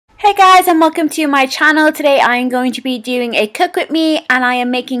Hey guys, and welcome to my channel. Today I am going to be doing a cook with me, and I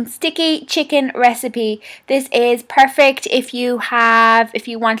am making sticky chicken recipe. This is perfect if you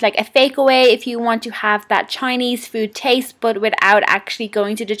want like a fake away, if you want to have that Chinese food taste but without actually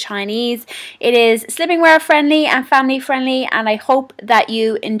going to the Chinese. It is slimming friendly and family friendly, and I hope that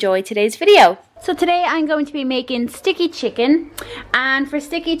you enjoy today's video. So today I'm going to be making sticky chicken, and for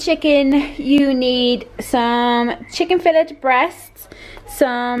sticky chicken you need some chicken fillet breasts,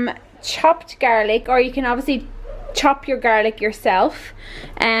 some chopped garlic, or you can obviously chop your garlic yourself,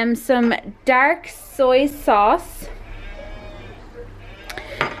 some dark soy sauce.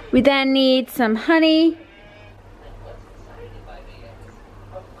 We then need some honey,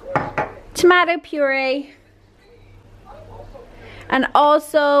 tomato puree, and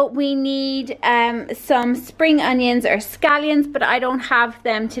also we need some spring onions or scallions, but I don't have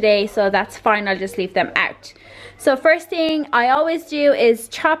them today, so that's fine, I'll just leave them out. So first thing I always do is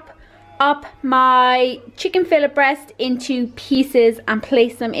chop up my chicken fillet breast into pieces and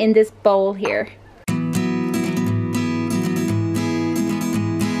place them in this bowl here.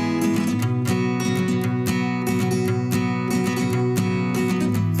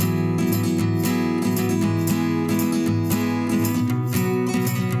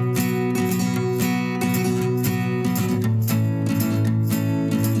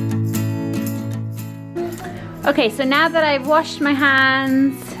 Okay, so now that I've washed my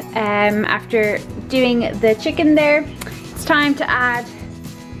hands after doing the chicken there, it's time to add.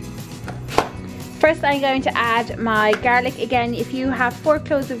 First I'm going to add my garlic. Again, if you have 4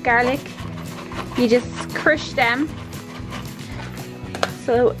 cloves of garlic, you just crush them.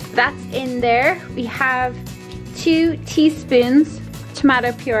 So that's in there. We have 2 teaspoons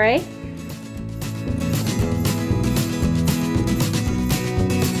tomato puree.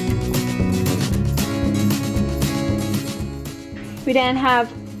 We then have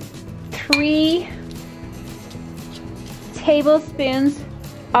 3 tablespoons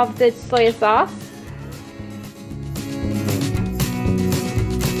of the soy sauce.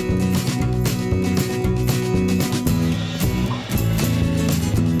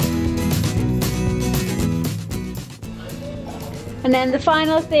 And then the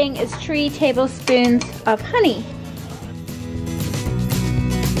final thing is 3 tablespoons of honey.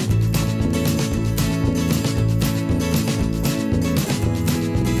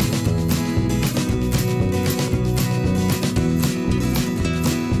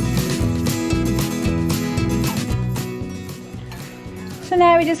 So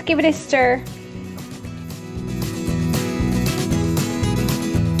now we just give it a stir.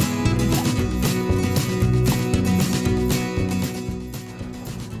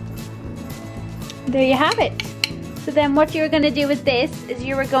 There you have it. So then what you're going to do with this is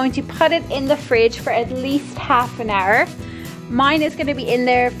you are going to put it in the fridge for at least half an hour. Mine is going to be in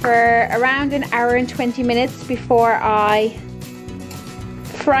there for around an hour and 20 minutes before I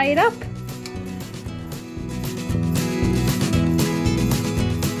fry it up.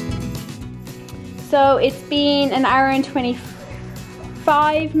 So it's been an hour and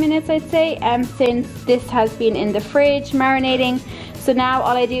 25 minutes, I'd say, since this has been in the fridge marinating. So now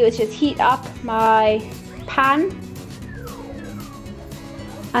all I do is just heat up my pan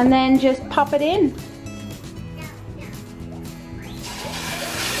and then just pop it in.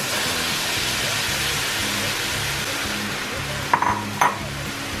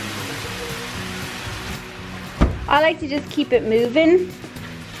 I like to just keep it moving.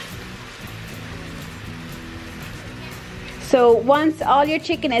 So once all your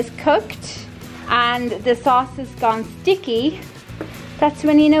chicken is cooked and the sauce has gone sticky, that's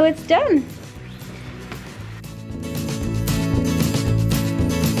when you know it's done.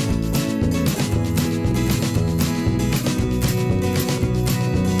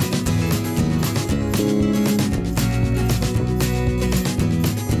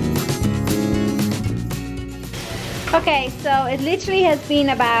 Okay, so it literally has been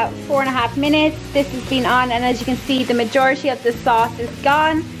about 4.5 minutes. This has been on, and as you can see, the majority of the sauce is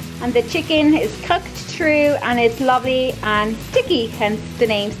gone and the chicken is cooked through and it's lovely and sticky, hence the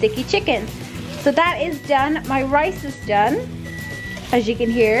name sticky chicken. So that is done. My rice is done, as you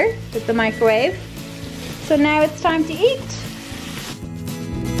can hear with the microwave. So now it's time to eat.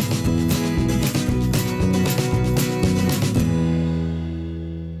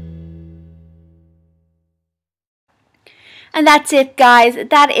 And that's it, guys.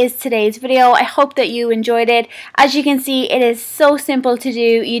 That is today's video. I hope that you enjoyed it. As you can see, it is so simple to do.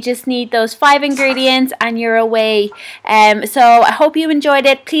 You just need those 5 ingredients and you're away. So I hope you enjoyed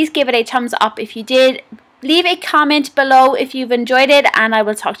it. Please give it a thumbs up if you did. Leave a comment below if you've enjoyed it, and I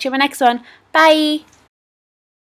will talk to you in my next one. Bye.